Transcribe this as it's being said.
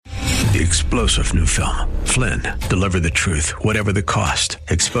The explosive new film, Flynn, Deliver the Truth, Whatever the Cost,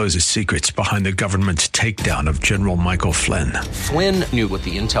 exposes secrets behind the government's takedown of General Michael Flynn. Flynn knew what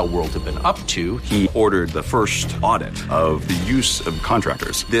the intel world had been up to. He ordered the first audit of the use of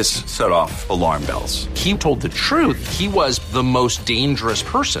contractors. This set off alarm bells. He told the truth. He was the most dangerous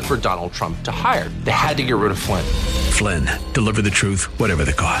person for Donald Trump to hire. They had to get rid of Flynn. Flynn, Deliver the Truth, Whatever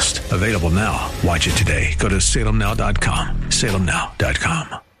the Cost. Available now. Watch it today. Go to salemnow.com.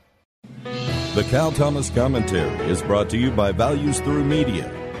 salemnow.com. The Cal Thomas Commentary is brought to you by Values Through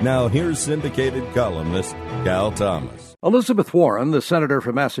Media. Now here's syndicated columnist Cal Thomas. Elizabeth Warren, the senator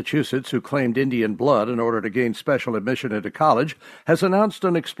from Massachusetts who claimed Indian blood in order to gain special admission into college, has announced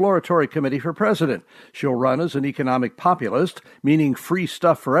an exploratory committee for president. She'll run as an economic populist, meaning free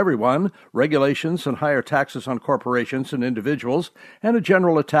stuff for everyone, regulations and higher taxes on corporations and individuals, and a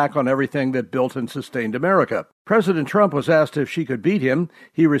general attack on everything that built and sustained America. President Trump was asked if she could beat him.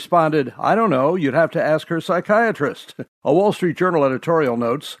 He responded, "I don't know, you'd have to ask her psychiatrist." A Wall Street Journal editorial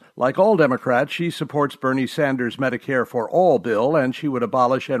notes, like all Democrats, she supports Bernie Sanders' Medicare for All bill, and she would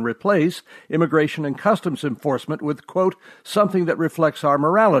abolish and replace immigration and customs enforcement with, quote, something that reflects our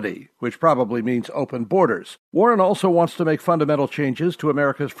morality, which probably means open borders. Warren also wants to make fundamental changes to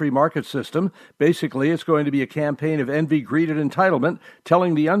America's free market system. Basically, it's going to be a campaign of envy, greed, and entitlement,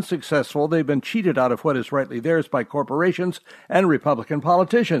 telling the unsuccessful they've been cheated out of what is rightly theirs by corporations and Republican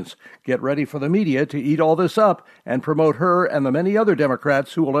politicians. Get ready for the media to eat all this up and promote her and the many other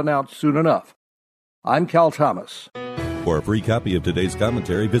Democrats who will announce soon enough. I'm Cal Thomas. For a free copy of today's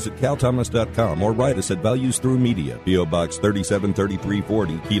commentary, visit calthomas.com or write us at Values Through Media, P.O. Box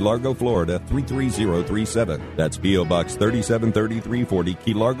 373340, Key Largo, Florida 33037. That's P.O. Box 373340,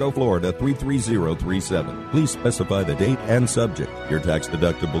 Key Largo, Florida 33037. Please specify the date and subject. Your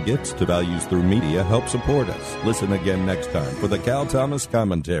tax-deductible gifts to Values Through Media help support us. Listen again next time for the Cal Thomas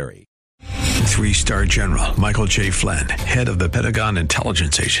Commentary. Three-star General Michael J. Flynn, head of the Pentagon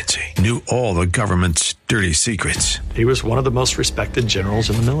Intelligence Agency, knew all the government's dirty secrets. He was one of the most respected generals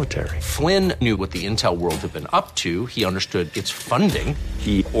in the military. Flynn knew what the intel world had been up to. He understood its funding.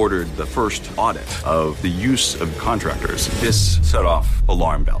 He ordered the first audit of the use of contractors. This set off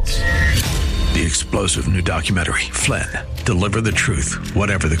alarm bells. The explosive new documentary, Flynn, Deliver the Truth,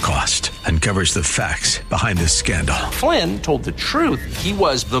 Whatever the Cost, uncovers the facts behind this scandal. Flynn told the truth. He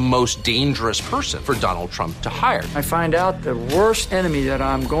was the most dangerous person for Donald Trump to hire. I find out the worst enemy that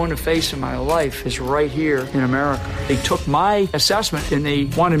I'm going to face in my life is right here in America. They took my assessment and they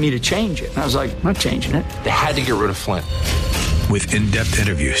wanted me to change it. And I was like, I'm not changing it. They had to get rid of Flynn. With in-depth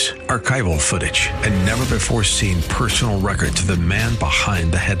interviews, archival footage, and never-before-seen personal records of the man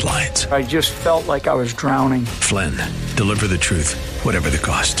behind the headlines. I just felt like I was drowning. Flynn, Deliver the Truth, Whatever the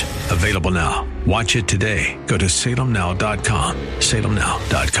Cost. Available now. Watch it today. Go to salemnow.com.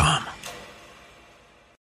 salemnow.com.